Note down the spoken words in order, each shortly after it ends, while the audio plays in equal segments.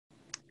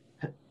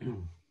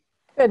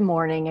Good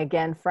morning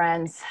again,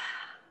 friends.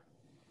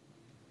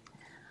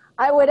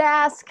 I would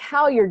ask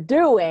how you're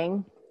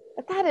doing,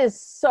 but that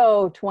is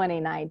so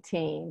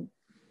 2019.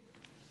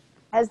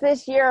 As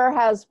this year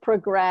has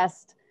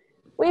progressed,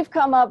 we've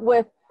come up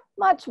with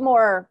much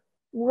more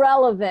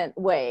relevant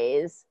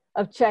ways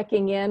of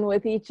checking in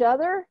with each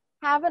other,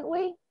 haven't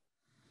we?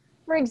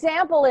 For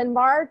example, in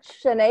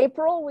March and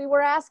April, we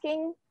were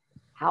asking,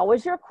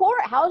 how's your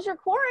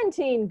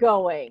quarantine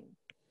going?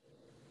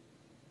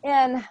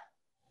 In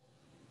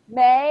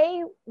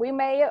May,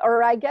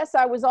 I guess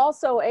I was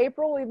also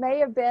April, we may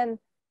have been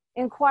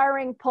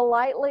inquiring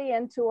politely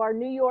into our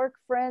New York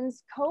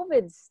friends'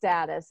 COVID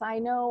status. I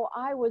know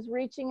I was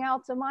reaching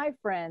out to my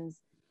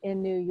friends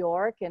in New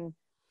York and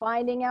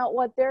finding out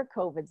what their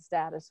COVID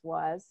status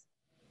was.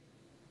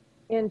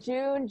 In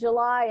June,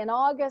 July, and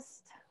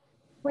August,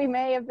 we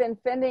may have been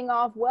fending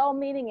off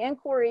well-meaning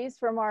inquiries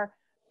from our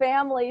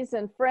families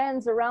and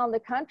friends around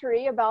the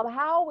country about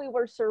how we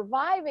were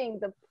surviving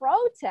the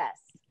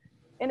protests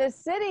in a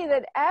city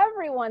that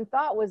everyone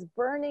thought was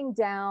burning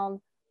down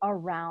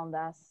around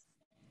us.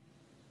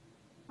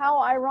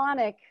 How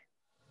ironic,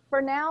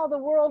 for now the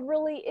world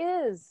really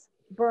is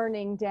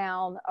burning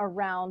down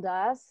around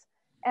us,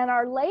 and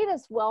our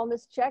latest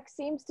wellness check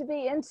seems to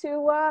be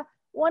into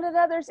one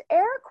another's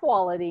air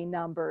quality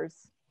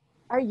numbers.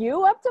 Are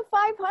you up to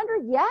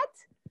 500 yet?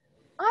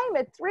 I'm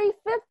at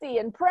 350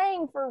 and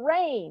praying for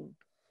rain.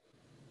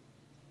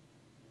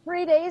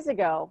 3 days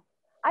ago,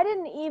 I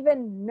didn't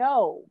even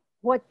know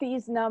what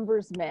these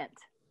numbers meant.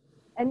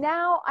 And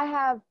now I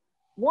have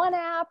one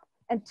app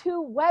and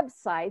two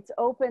websites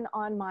open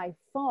on my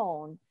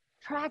phone,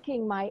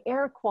 tracking my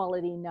air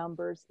quality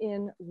numbers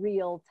in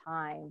real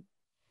time.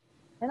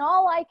 And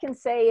all I can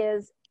say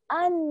is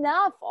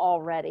enough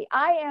already.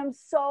 I am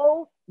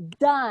so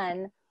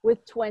done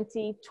with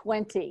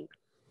 2020.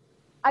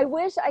 I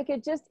wish I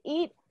could just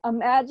eat a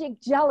magic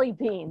jelly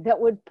bean that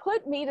would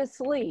put me to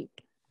sleep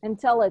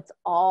until it's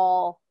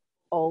all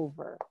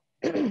over.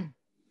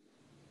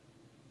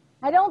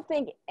 I don't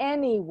think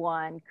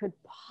anyone could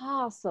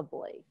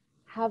possibly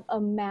have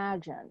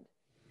imagined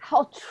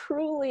how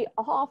truly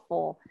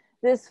awful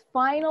this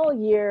final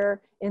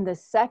year in the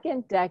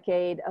second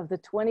decade of the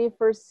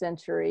 21st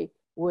century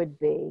would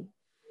be.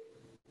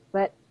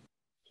 But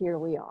here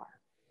we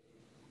are.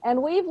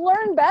 And we've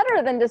learned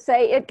better than to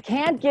say it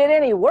can't get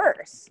any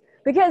worse,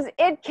 because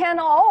it can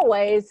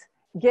always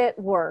get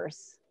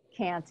worse,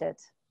 can't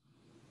it?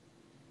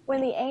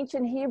 When the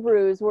ancient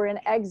Hebrews were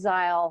in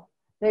exile,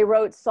 they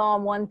wrote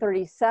Psalm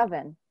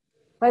 137.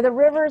 By the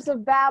rivers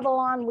of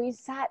Babylon, we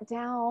sat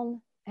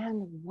down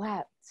and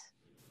wept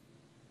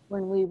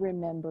when we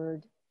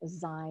remembered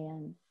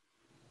Zion.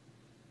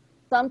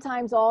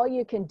 Sometimes all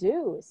you can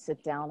do is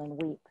sit down and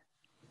weep.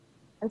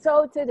 And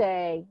so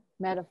today,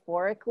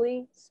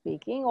 metaphorically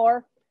speaking,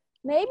 or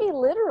maybe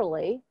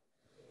literally,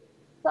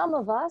 some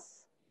of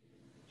us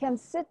can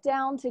sit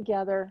down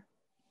together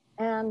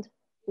and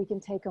we can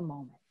take a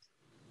moment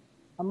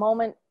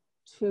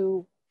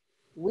to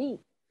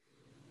weep,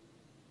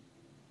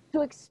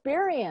 to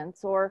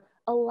experience or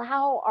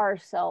allow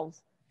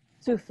ourselves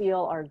to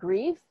feel our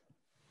grief,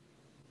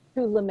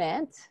 to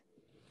lament,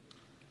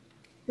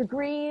 to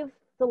grieve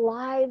the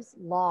lives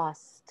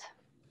lost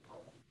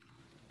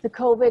to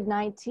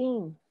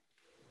COVID-19.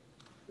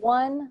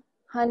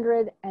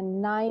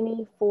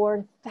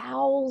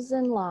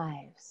 194,000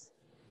 lives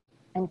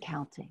and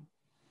counting.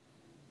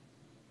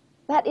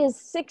 That is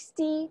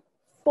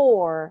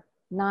 64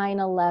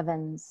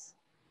 9/11s.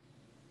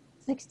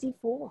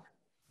 64.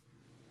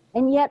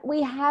 And yet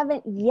we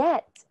haven't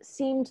yet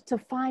seemed to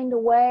find a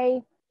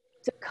way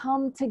to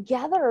come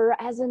together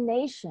as a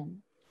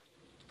nation,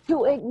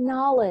 to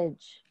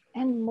acknowledge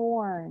and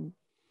mourn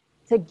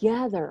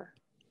together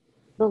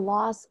the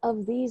loss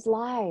of these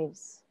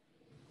lives.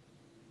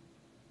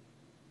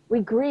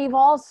 We grieve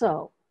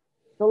also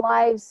the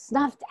lives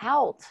snuffed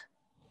out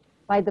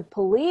by the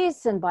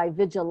police and by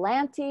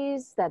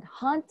vigilantes that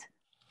hunt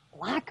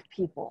Black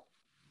people.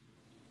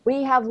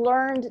 We have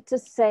learned to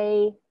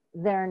say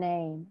their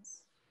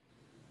names.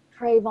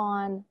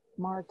 Trayvon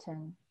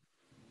Martin,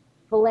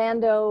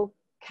 Philando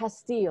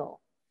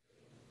Castile,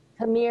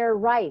 Tamir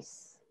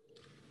Rice,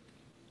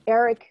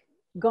 Eric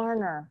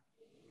Garner,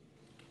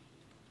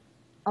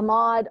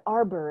 Ahmaud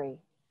Arbery,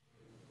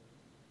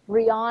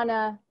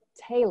 Breonna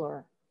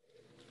Taylor,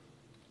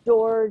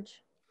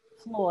 George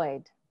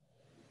Floyd,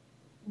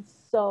 and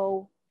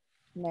so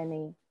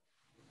many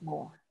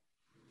more.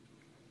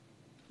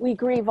 We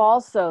grieve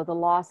also the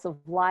loss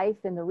of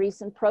life in the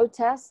recent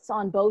protests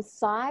on both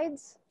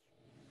sides.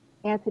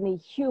 Anthony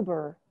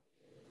Huber,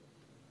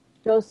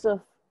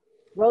 Joseph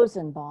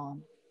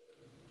Rosenbaum,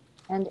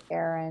 and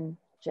Aaron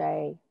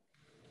J.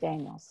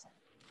 Danielson.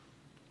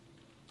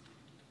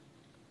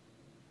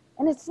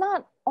 And it's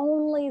not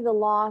only the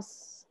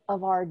loss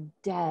of our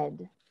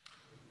dead,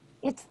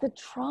 it's the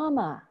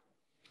trauma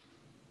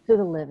to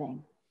the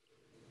living.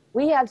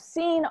 We have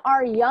seen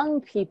our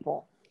young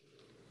people,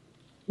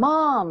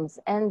 moms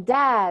and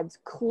dads,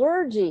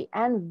 clergy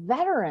and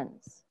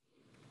veterans,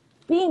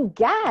 being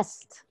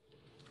gassed,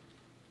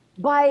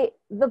 by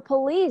the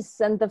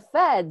police and the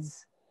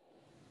feds,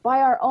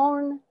 by our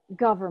own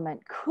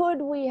government.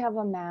 Could we have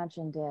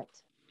imagined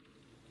it?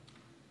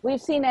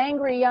 We've seen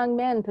angry young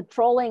men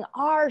patrolling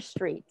our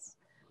streets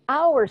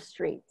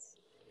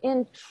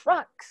in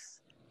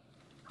trucks,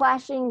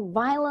 clashing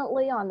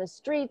violently on the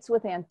streets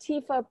with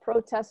Antifa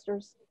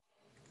protesters.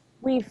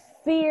 We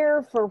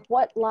fear for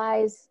what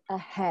lies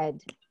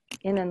ahead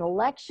in an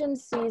election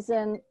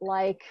season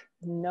like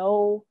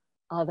no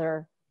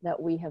other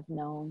that we have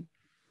known.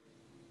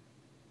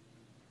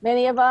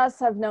 Many of us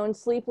have known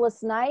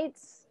sleepless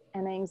nights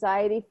and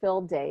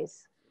anxiety-filled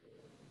days.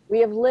 We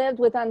have lived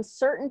with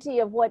uncertainty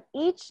of what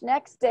each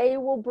next day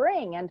will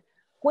bring and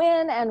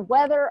when and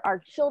whether our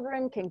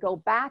children can go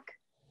back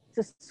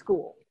to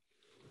school,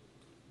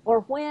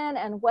 or when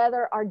and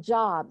whether our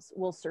jobs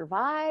will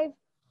survive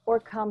or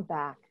come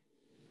back.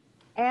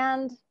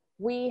 And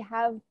we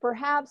have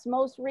perhaps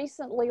most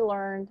recently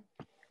learned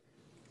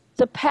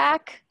to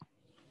pack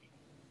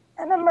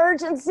an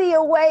emergency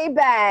away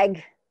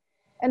bag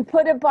and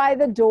put it by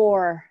the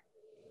door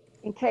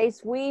in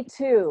case we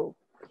too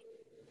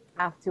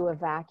have to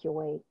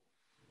evacuate.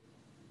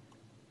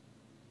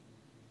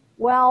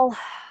 Well,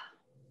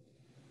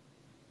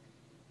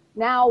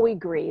 now we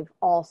grieve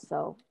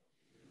also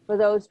for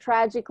those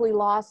tragically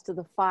lost to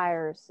the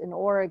fires in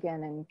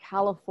Oregon and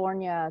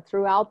California,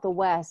 throughout the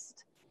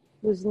West,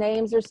 whose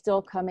names are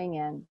still coming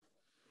in.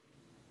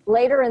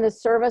 Later in the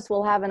service,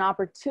 we'll have an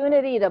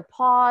opportunity to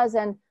pause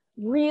and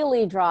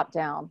really drop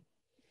down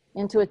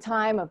into a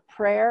time of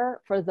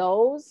prayer for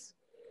those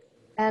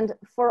and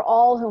for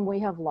all whom we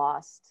have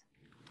lost,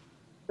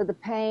 for the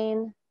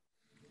pain,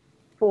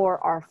 for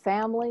our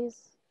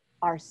families,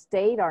 our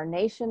state, our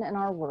nation, and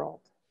our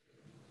world,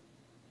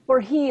 for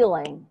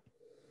healing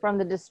from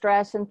the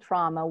distress and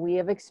trauma we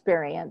have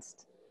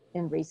experienced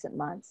in recent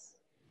months.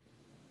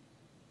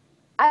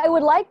 I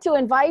would like to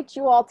invite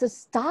you all to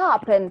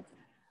stop and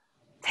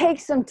take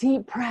some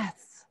deep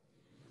breaths.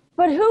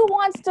 But who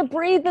wants to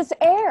breathe this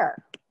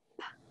air?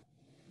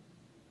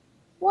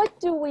 What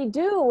do we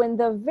do when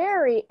the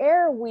very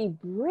air we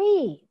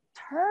breathe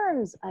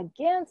turns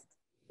against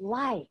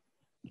life?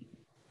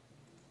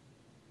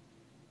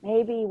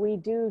 Maybe we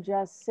do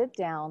just sit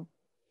down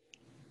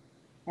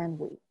and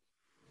weep.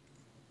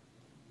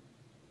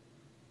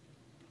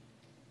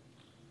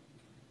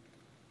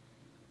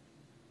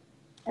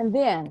 And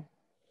then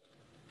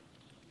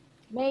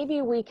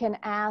maybe we can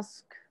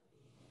ask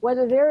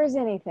whether there is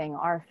anything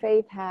our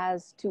faith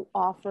has to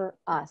offer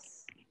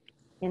us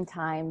in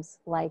times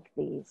like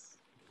these.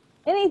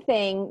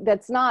 Anything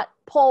that's not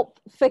pulp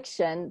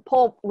fiction,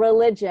 pulp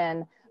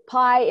religion,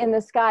 pie in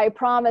the sky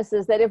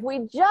promises that if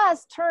we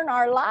just turn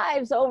our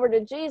lives over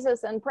to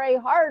Jesus and pray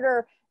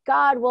harder,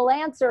 God will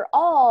answer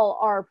all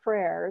our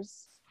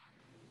prayers.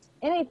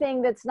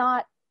 Anything that's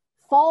not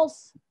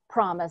false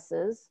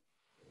promises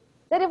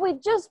that if we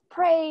just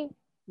pray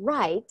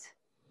right,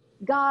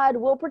 God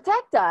will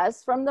protect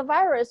us from the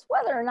virus,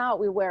 whether or not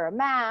we wear a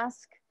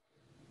mask,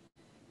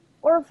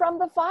 or from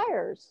the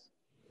fires,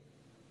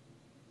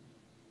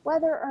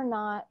 whether or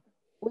not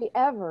we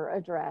ever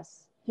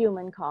address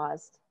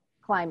human-caused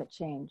climate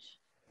change.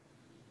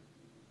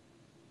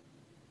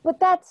 But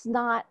that's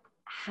not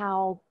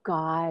how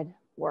God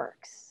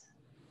works.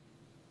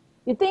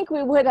 You'd think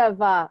we would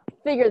have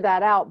figured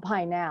that out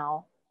by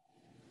now.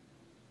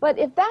 But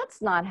if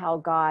that's not how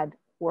God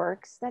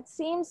works, that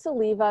seems to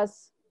leave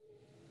us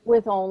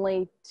with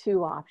only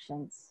two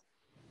options.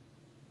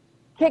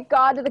 Kick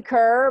God to the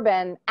curb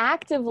and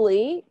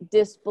actively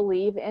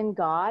disbelieve in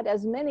God,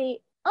 as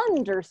many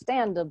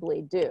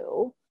understandably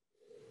do,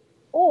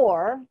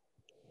 or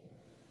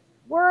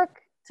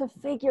work to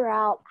figure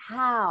out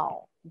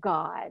how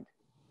God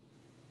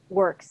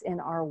works in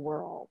our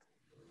world.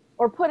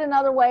 Or put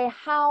another way,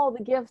 how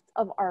the gift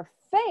of our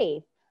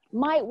faith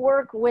might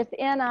work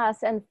within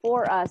us and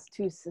for us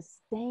to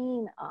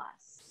sustain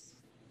us,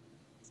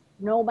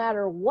 no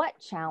matter what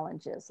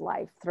challenges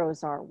life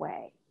throws our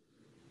way.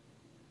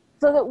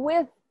 So that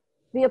with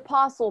the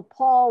Apostle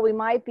Paul, we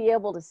might be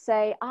able to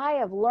say, I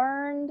have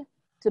learned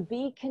to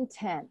be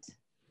content,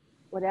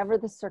 whatever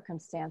the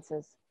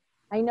circumstances.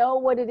 I know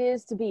what it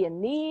is to be in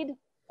need,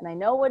 and I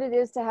know what it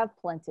is to have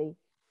plenty.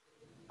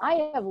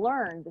 I have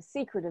learned the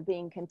secret of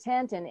being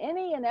content in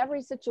any and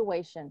every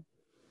situation,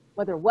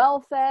 whether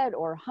well-fed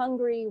or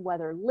hungry,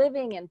 whether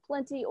living in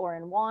plenty or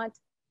in want.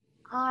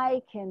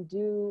 I can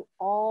do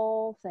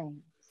all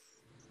things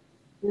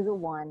through the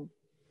one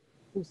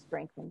who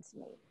strengthens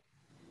me.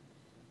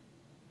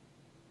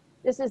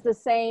 This is the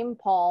same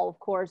Paul, of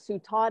course, who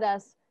taught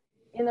us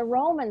in the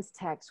Romans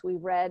text we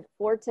read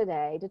for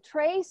today to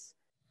trace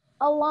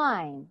a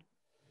line,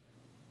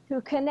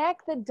 to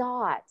connect the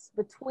dots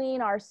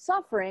between our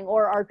suffering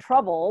or our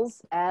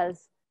troubles,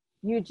 as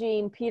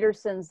Eugene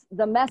Peterson's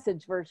The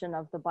Message version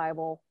of the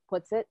Bible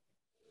puts it,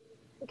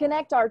 to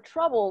connect our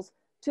troubles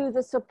to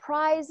the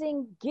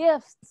surprising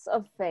gifts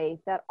of faith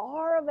that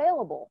are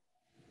available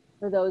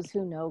for those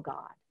who know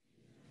God.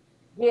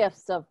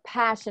 Gifts of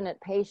passionate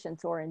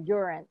patience or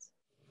endurance,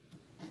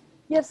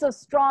 gifts of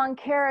strong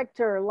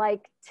character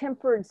like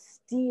tempered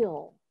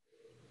steel,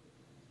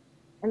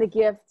 and the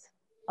gift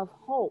of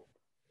hope.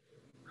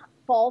 Not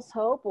false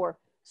hope or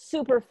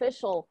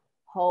superficial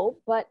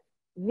hope, but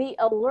the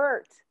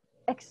alert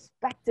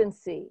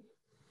expectancy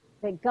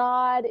that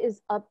God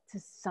is up to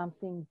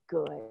something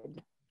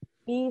good,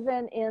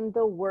 even in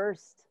the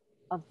worst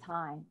of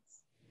times.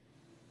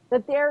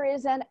 That there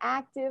is an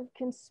active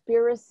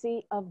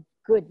conspiracy of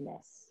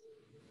goodness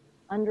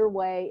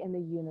underway in the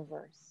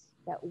universe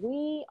that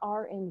we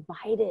are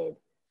invited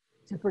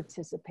to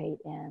participate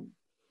in.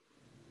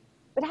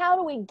 But how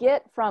do we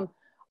get from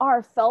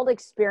our felt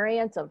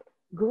experience of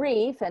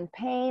grief and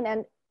pain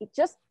and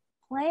just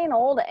plain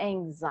old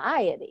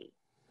anxiety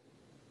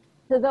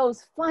to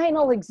those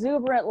final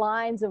exuberant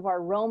lines of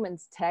our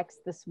Romans text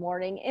this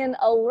morning in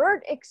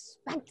alert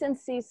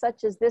expectancy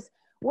such as this?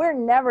 We're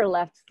never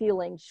left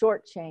feeling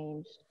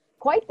shortchanged.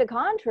 Quite the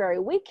contrary,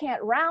 we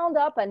can't round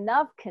up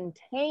enough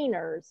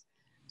containers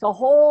to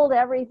hold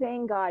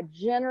everything God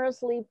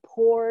generously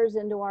pours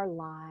into our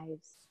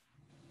lives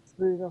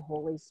through the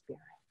Holy Spirit.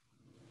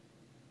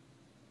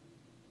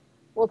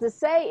 Well, to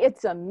say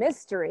it's a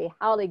mystery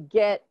how to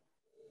get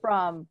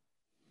from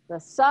the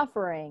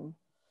suffering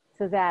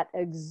to that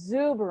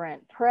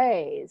exuberant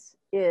praise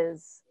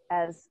is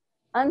as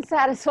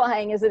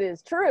unsatisfying as it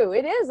is true.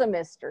 It is a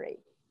mystery.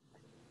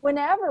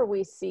 Whenever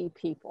we see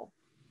people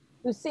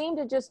who seem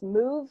to just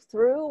move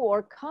through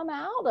or come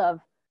out of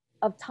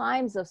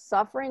times of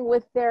suffering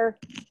with their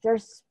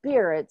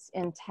spirits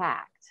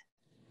intact.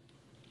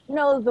 You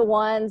know,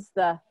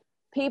 the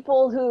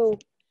people who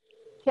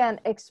can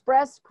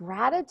express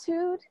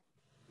gratitude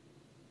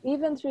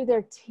even through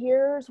their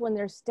tears when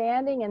they're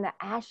standing in the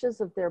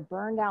ashes of their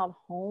burned out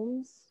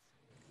homes.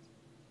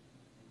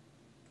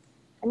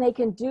 And they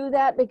can do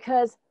that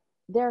because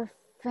their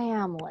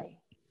family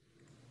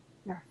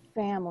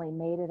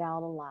made it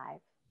out alive.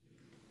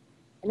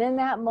 And in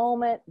that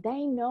moment,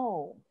 they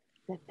know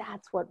that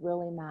that's what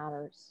really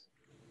matters.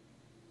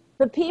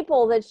 The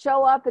people that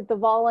show up at the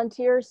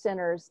volunteer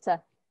centers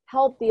to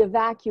help the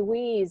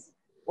evacuees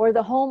or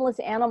the homeless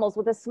animals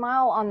with a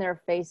smile on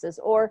their faces,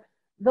 or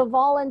the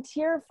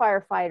volunteer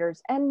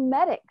firefighters and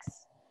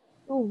medics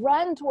who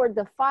run toward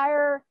the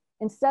fire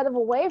instead of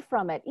away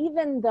from it.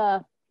 Even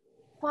the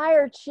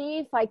fire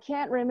chief, I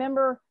can't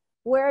remember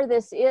where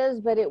this is,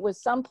 but it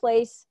was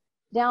someplace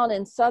down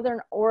in Southern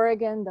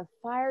Oregon. The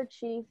fire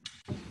chief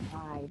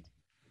died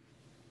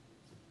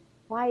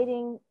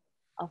fighting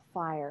a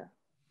fire.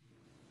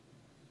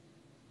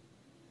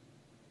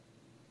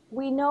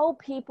 We know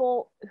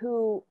people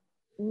who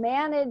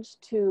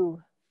manage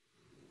to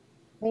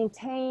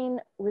maintain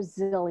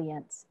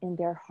resilience in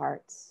their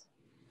hearts,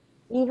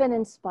 even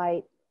in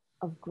spite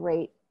of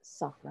great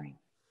suffering.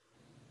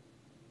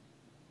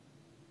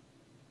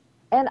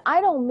 And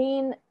I don't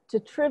mean to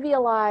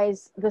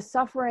trivialize the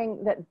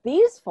suffering that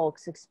these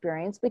folks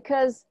experience,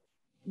 because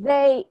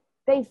they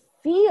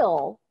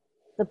feel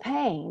the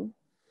pain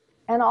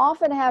and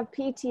often have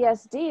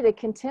PTSD to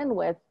contend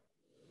with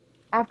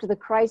after the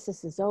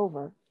crisis is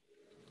over.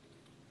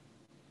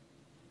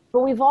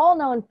 But we've all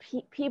known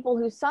people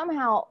who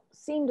somehow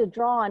seem to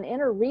draw on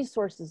inner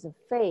resources of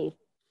faith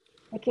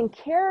that can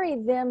carry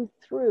them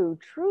through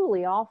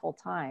truly awful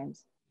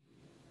times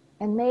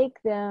and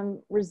make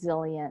them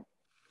resilient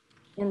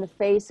in the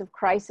face of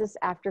crisis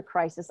after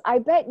crisis. I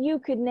bet you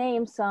could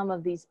name some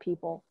of these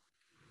people.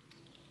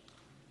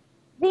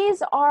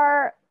 These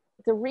are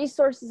the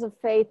resources of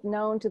faith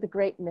known to the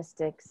great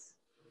mystics,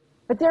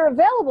 but they're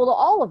available to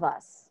all of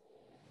us,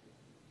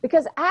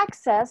 because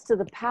access to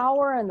the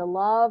power and the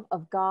love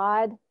of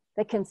God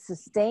that can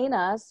sustain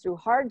us through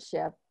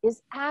hardship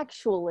is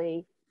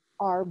actually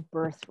our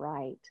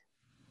birthright.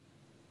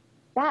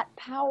 That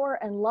power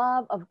and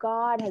love of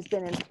God has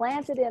been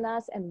implanted in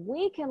us, and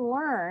we can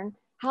learn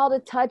how to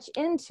touch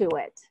into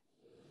it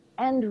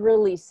and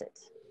release it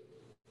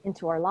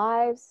into our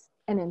lives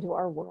and into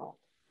our world.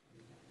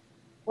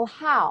 Well,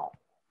 how?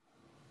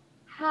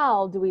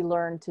 How do we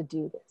learn to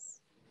do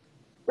this?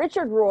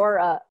 Richard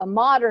Rohr, a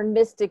modern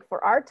mystic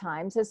for our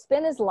times, has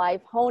spent his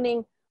life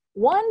honing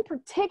one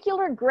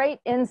particular great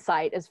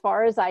insight, as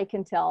far as I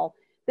can tell,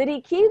 that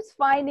he keeps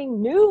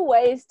finding new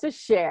ways to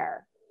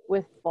share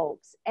with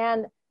folks.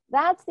 And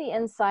that's the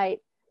insight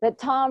that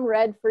Tom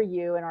read for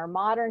you in our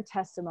modern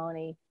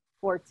testimony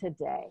for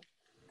today.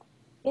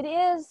 It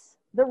is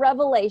the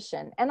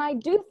revelation, and I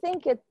do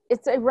think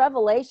it's a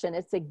revelation,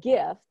 it's a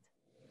gift,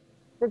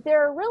 that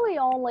there are really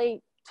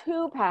only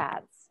two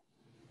paths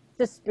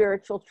to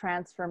spiritual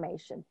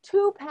transformation,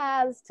 two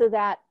paths to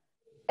that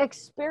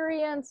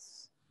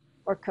experience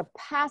or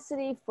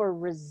capacity for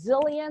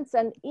resilience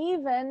and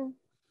even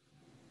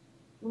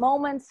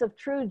moments of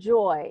true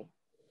joy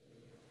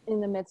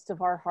in the midst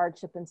of our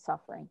hardship and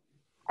suffering.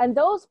 And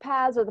those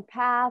paths are the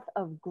path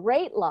of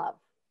great love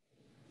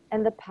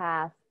and the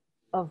path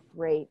of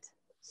great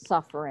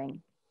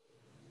suffering.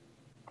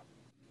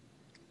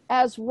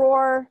 As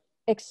Rohr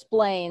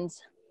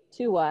explains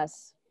to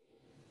us,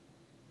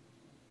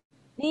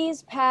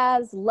 These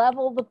paths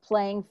level the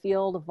playing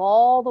field of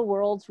all the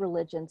world's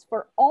religions,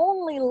 for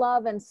only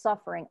love and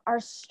suffering are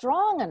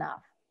strong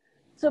enough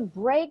to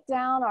break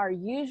down our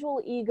usual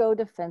ego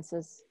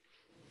defenses,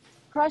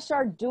 crush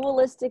our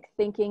dualistic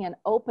thinking, and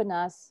open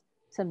us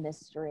to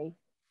mystery.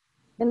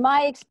 In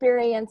my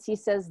experience, he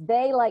says,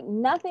 they, like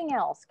nothing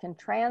else, can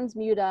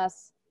transmute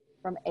us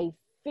from a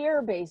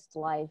fear-based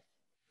life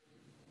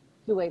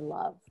to a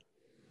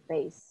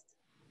love-based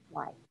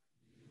life.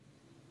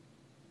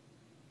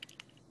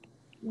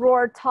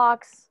 Rohr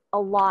talks a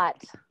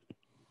lot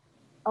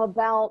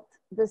about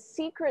the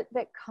secret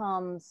that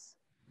comes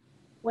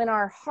when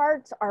our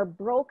hearts are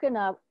broken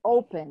up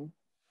open,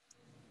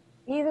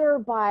 either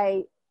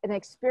by an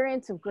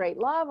experience of great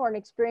love or an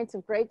experience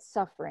of great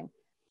suffering.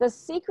 The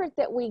secret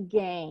that we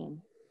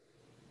gain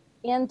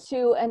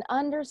into an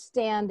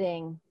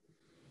understanding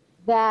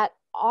that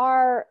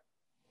our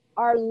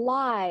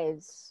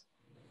lives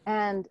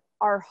and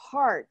our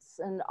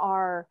hearts and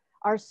our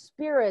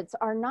spirits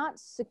are not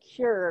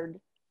secured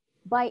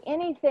by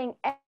anything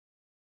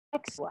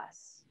to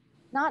us,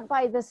 not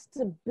by the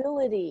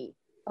stability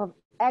of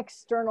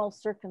external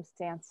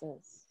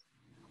circumstances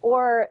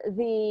or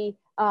the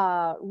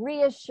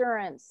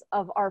reassurance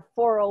of our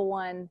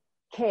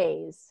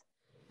 401ks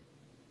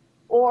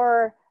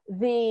or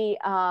the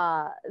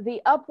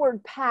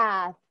upward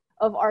path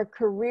of our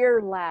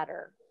career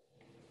ladder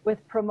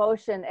with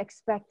promotion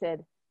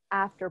expected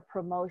after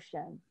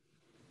promotion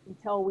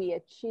until we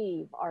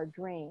achieve our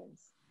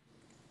dreams.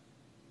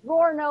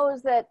 Rohr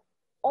knows that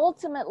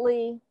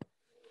ultimately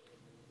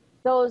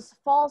those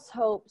false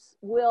hopes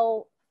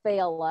will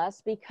fail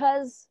us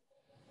because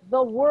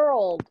the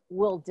world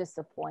will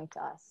disappoint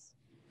us.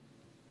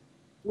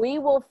 We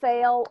will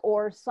fail,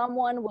 or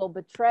someone will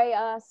betray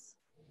us,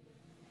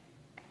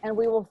 and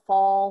we will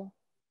fall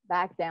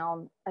back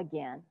down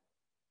again.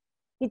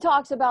 He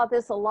talks about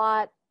this a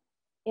lot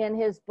in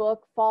his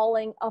book,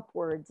 Falling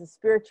Upwards, A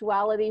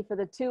Spirituality for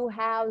the Two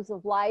Halves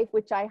of Life,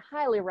 which I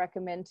highly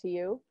recommend to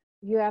you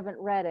if you haven't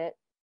read it.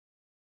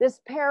 This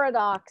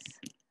paradox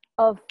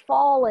of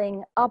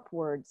falling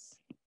upwards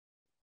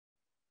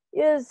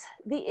is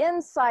the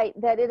insight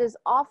that it is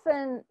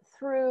often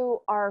through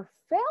our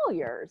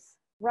failures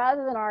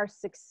rather than our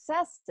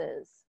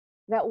successes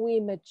that we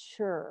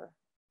mature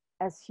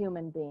as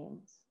human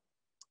beings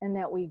and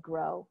that we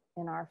grow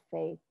in our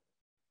faith.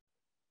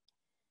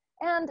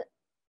 And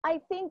I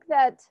think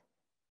that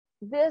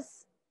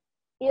this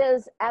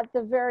is at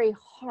the very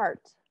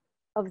heart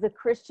of the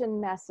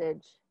Christian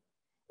message,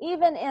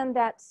 even in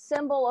that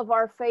symbol of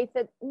our faith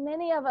that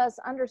many of us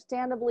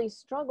understandably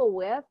struggle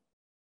with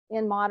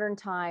in modern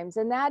times,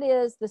 and that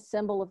is the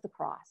symbol of the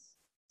cross.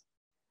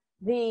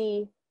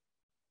 The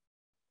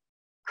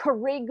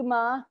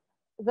kerygma,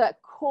 the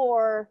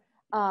core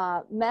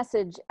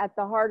message at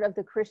the heart of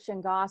the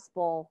Christian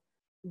gospel,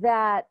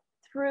 that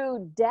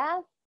through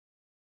death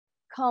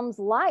comes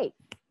life,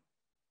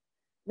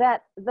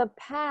 that the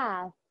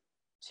path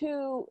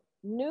to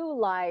new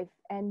life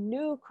and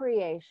new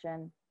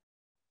creation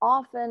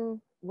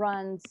often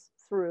runs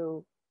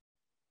through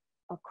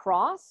a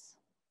cross,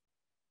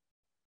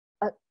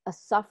 a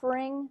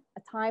suffering,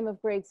 a time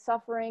of great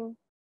suffering,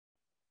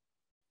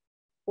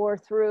 or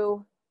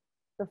through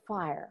the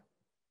fire.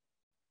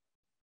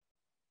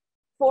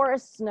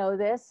 Forests know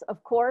this,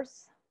 of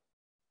course.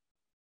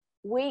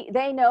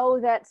 They know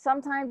that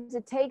sometimes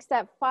it takes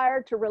that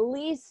fire to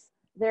release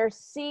their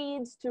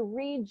seeds to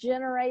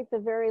regenerate the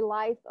very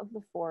life of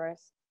the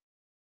forest.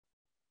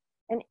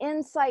 An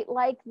insight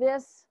like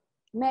this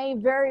may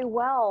very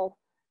well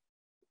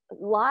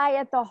lie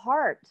at the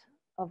heart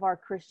of our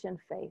Christian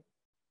faith.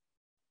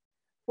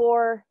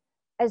 For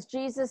as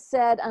Jesus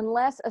said,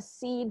 unless a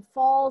seed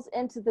falls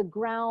into the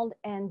ground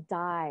and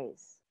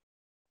dies,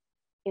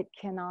 it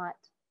cannot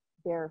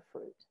bear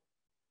fruit.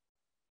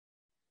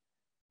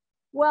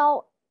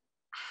 Well,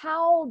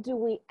 how do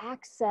we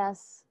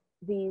access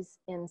these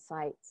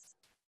insights?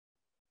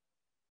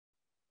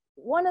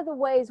 One of the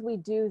ways we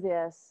do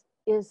this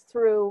is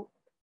through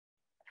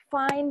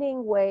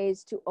finding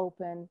ways to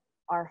open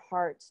our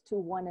hearts to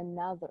one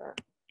another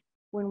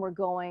when we're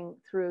going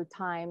through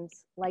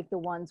times like the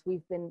ones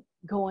we've been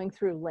going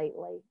through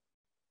lately.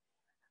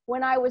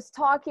 When I was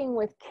talking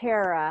with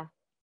Kara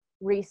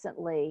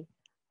recently,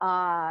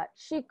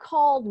 she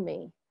called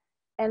me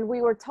and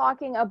we were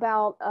talking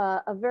about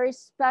a very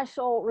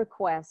special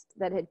request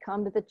that had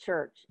come to the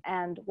church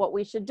and what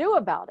we should do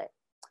about it.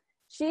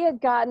 She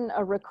had gotten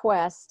a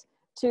request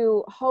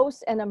to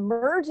host an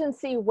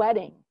emergency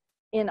wedding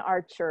in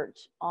our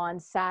church on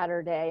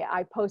Saturday.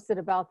 I posted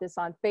about this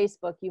on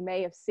Facebook. You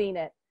may have seen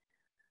it.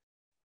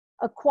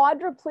 A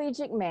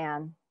quadriplegic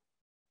man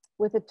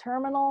with a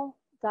terminal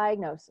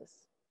diagnosis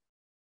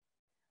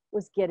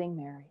was getting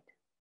married.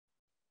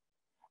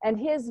 And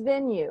his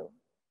venue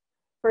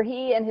for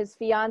he and his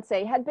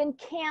fiance had been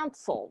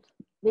canceled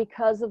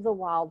because of the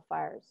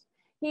wildfires.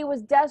 He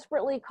was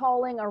desperately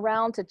calling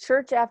around to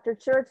church after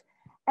church,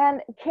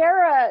 And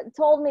Kara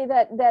told me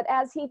that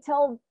as he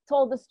told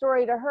the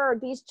story to her,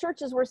 these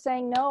churches were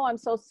saying, no, I'm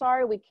so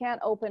sorry, we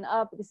can't open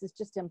up. This is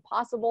just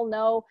impossible.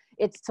 No,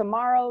 it's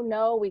tomorrow.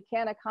 No, we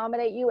can't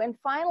accommodate you. And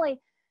finally,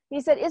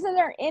 he said, isn't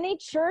there any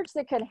church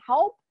that can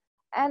help?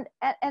 And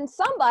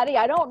somebody,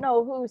 I don't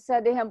know who,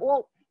 said to him,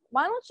 well,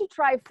 why don't you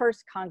try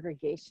First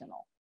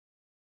Congregational?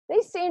 They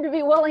seem to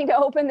be willing to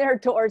open their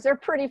doors. They're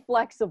pretty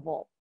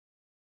flexible.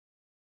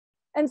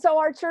 And so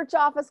our church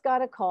office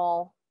got a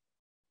call,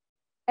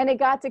 and it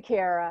got to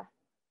Kara.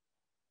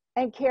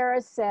 And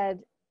Kara said,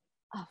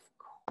 of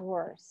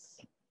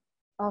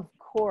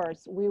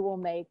course, we will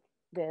make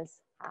this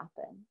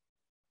happen.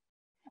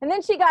 And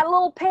then she got a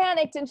little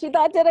panicked, and she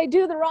thought, did I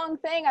do the wrong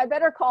thing? I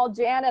better call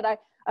Janet.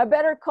 I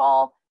better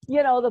call,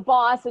 the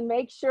boss and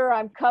make sure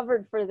I'm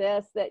covered for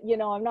this, that,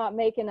 I'm not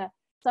making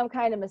some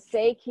kind of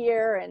mistake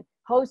here and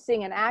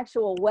hosting an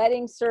actual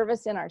wedding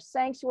service in our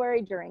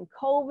sanctuary during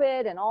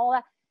COVID and all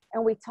that.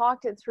 And we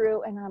talked it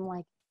through, and I'm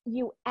like,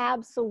 you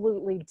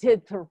absolutely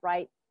did the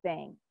right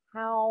thing.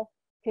 How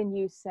can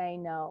you say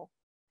no?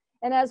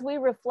 And as we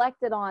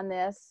reflected on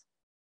this,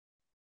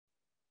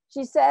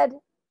 she said,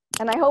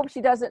 and I hope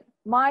she doesn't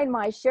mind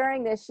my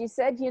sharing this, she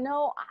said,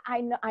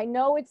 I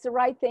know it's the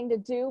right thing to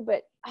do,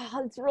 but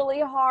it's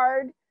really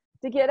hard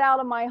to get out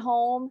of my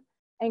home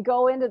and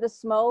go into the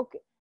smoke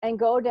and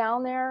go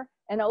down there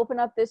and open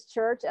up this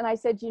church. And I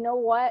said, you know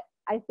what?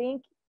 I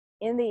think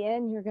in the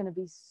end, you're going to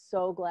be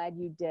so glad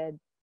you did.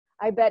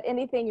 I bet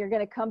anything you're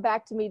going to come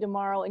back to me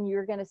tomorrow and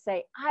you're going to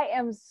say, I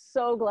am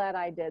so glad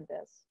I did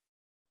this.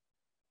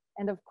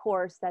 And of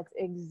course, that's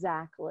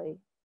exactly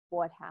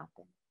what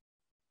happened.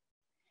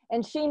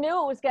 And she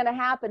knew it was going to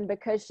happen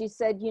because she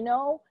said,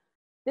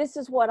 this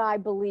is what I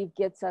believe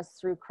gets us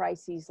through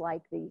crises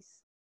like these.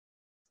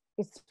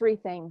 It's three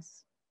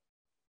things.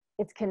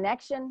 It's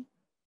connection,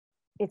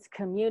 it's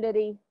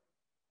community,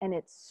 and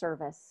it's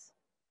service.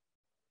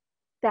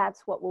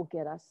 That's what will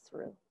get us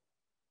through.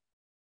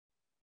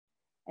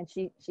 And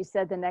she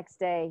said the next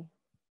day,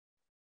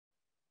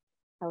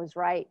 I was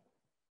right.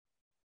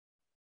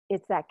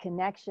 It's that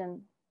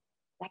connection,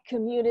 that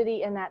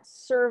community, and that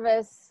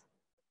service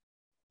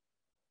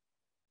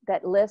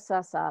that lifts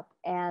us up.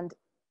 And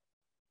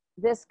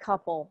this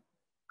couple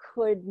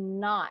could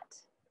not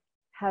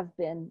have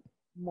been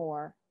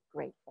more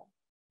grateful.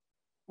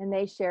 And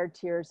they shared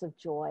tears of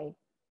joy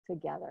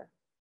together.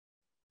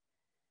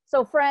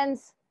 So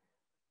friends,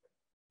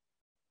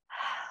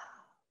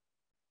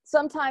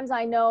 sometimes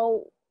I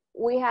know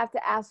we have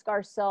to ask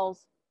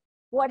ourselves,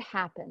 what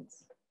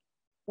happens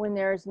when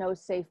there is no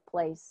safe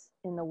place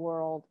in the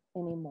world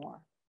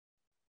anymore?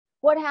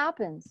 What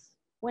happens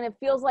when it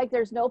feels like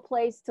there's no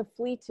place to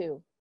flee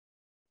to?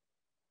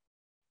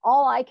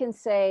 All I can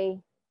say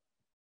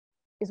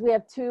is we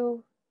have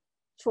two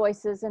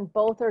choices, and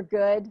both are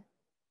good.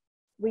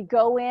 We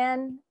go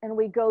in and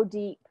we go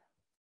deep.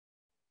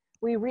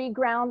 We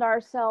reground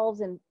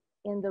ourselves in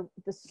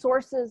the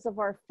sources of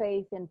our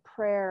faith in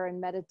prayer and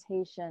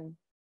meditation.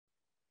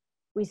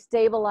 We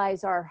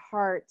stabilize our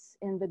hearts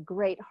in the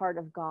great heart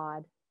of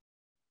God.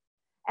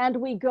 And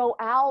we go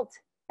out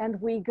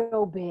and we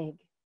go big.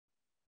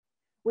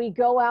 We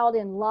go out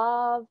in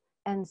love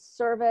and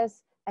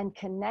service and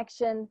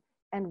connection,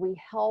 and we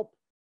help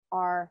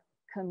our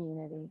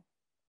community.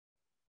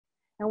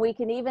 And we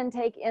can even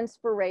take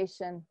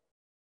inspiration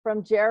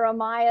from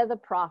Jeremiah the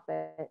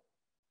prophet,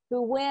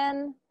 who,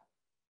 when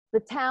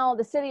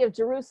the city of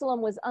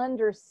Jerusalem was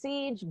under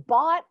siege,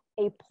 bought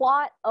a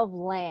plot of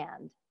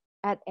land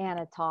at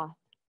Anathoth.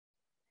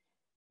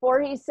 For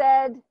he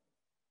said,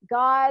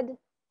 God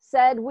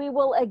said, we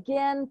will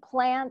again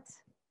plant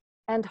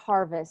and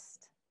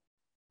harvest.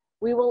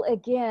 We will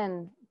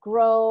again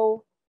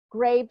grow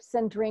grapes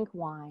and drink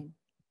wine.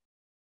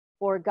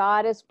 For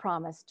God has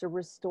promised to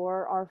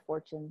restore our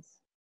fortunes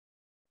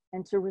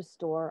and to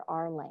restore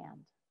our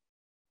land.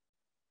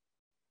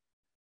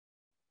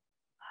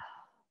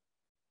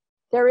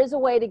 There is a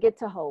way to get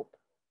to hope,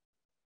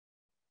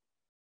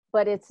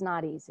 but it's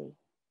not easy.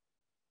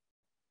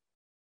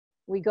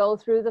 We go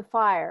through the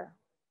fire,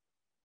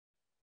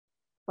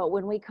 but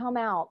when we come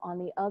out on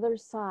the other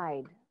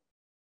side,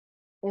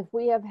 if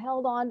we have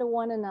held on to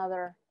one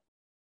another,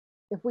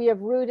 if we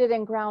have rooted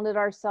and grounded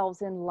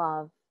ourselves in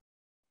love,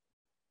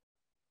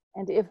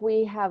 and if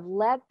we have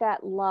let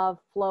that love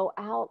flow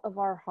out of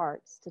our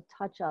hearts to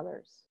touch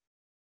others,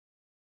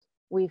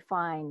 we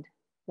find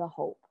the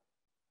hope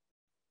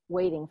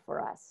waiting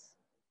for us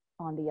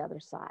on the other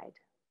side.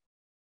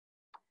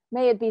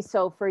 May it be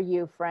so for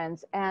you,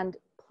 friends, and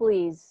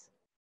please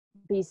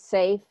be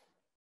safe,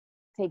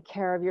 take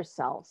care of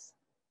yourselves,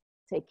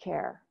 take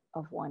care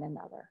of one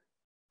another.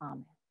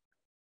 Amen.